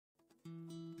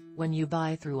When you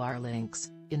buy through our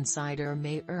links, Insider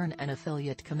may earn an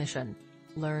affiliate commission.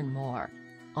 Learn more.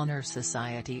 Honor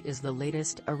Society is the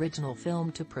latest original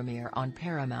film to premiere on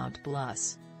Paramount+.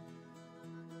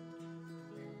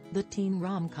 The teen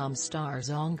rom-com stars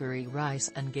Angourie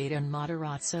Rice and Gaten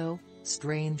Matarazzo,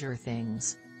 Stranger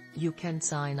Things. You can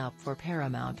sign up for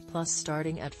Paramount Plus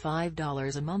starting at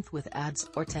 $5 a month with ads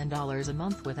or $10 a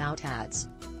month without ads.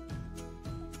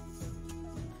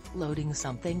 Loading.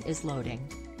 Something is loading.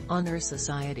 Honor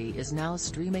Society is now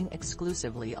streaming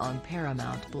exclusively on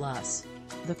Paramount Plus.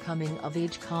 The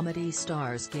coming-of-age comedy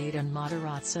stars Gaten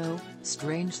Matarazzo,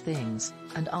 Strange Things,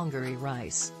 and Angourie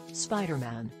Rice,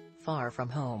 Spider-Man: Far From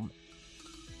Home.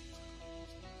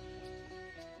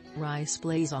 Rice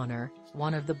plays Honor,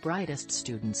 one of the brightest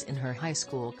students in her high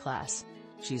school class.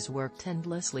 She's worked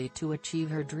endlessly to achieve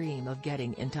her dream of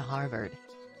getting into Harvard.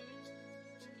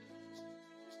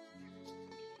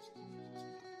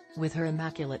 With her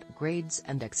immaculate grades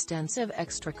and extensive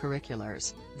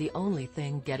extracurriculars, the only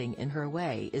thing getting in her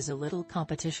way is a little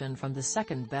competition from the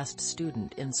second-best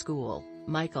student in school,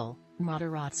 Michael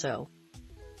Matarazzo.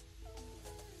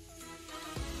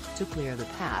 To clear the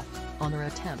path, Honor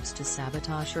attempts to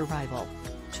sabotage her rival.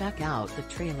 Check out the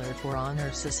trailer for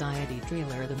Honor Society.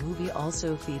 The movie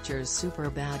also features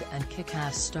Superbad and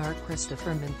Kick-Ass star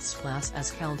Christopher Mintz-Plasse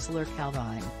as Counselor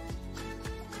Calvin.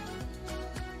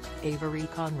 Avery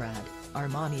Conrad,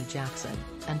 Armani Jackson,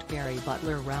 and Gary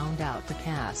Butler round out the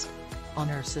cast.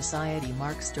 Honor Society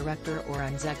marks director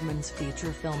Oren Zegman's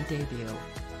feature film debut.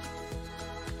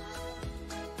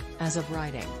 As of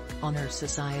writing, Honor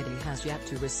Society has yet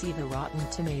to receive a Rotten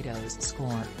Tomatoes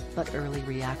score, but early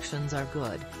reactions are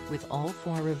good, with all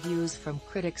 4 reviews from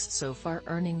critics so far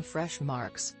earning fresh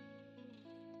marks.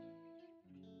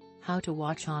 How to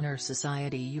watch Honor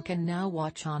Society. You can now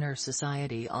watch Honor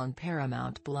Society on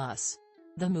Paramount Plus.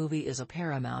 The movie is a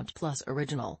Paramount Plus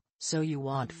original, so you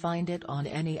won't find it on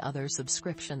any other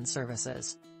subscription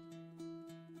services.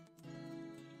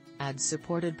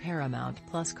 Ad-supported Paramount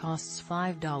Plus costs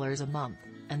 $5 a month,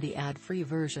 and the ad-free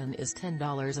version is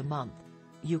 $10 a month.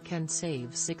 You can save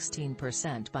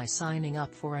 16% by signing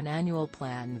up for an annual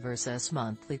plan versus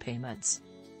monthly payments.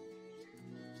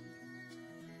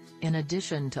 In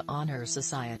addition to Honor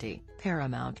Society,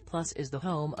 Paramount Plus is the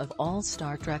home of all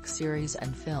Star Trek series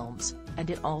and films, and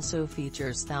it also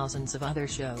features thousands of other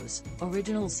shows,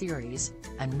 original series,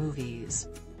 and movies.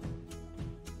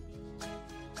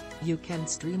 You can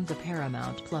stream the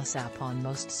Paramount Plus app on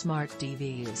most smart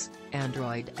TVs,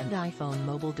 Android and iPhone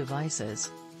mobile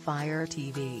devices, Fire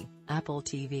TV, Apple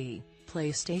TV,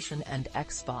 PlayStation and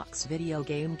Xbox video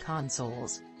game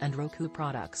consoles, and Roku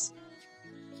products.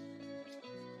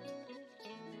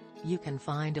 You can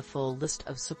find a full list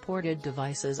of supported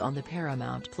devices on the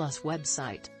Paramount Plus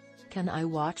website. Can I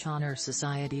watch Honor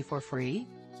Society for free?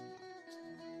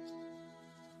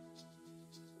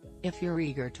 If you're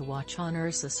eager to watch Honor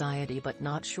Society but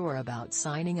not sure about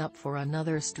signing up for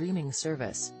another streaming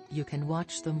service, you can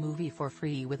watch the movie for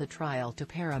free with a trial to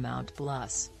Paramount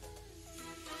Plus.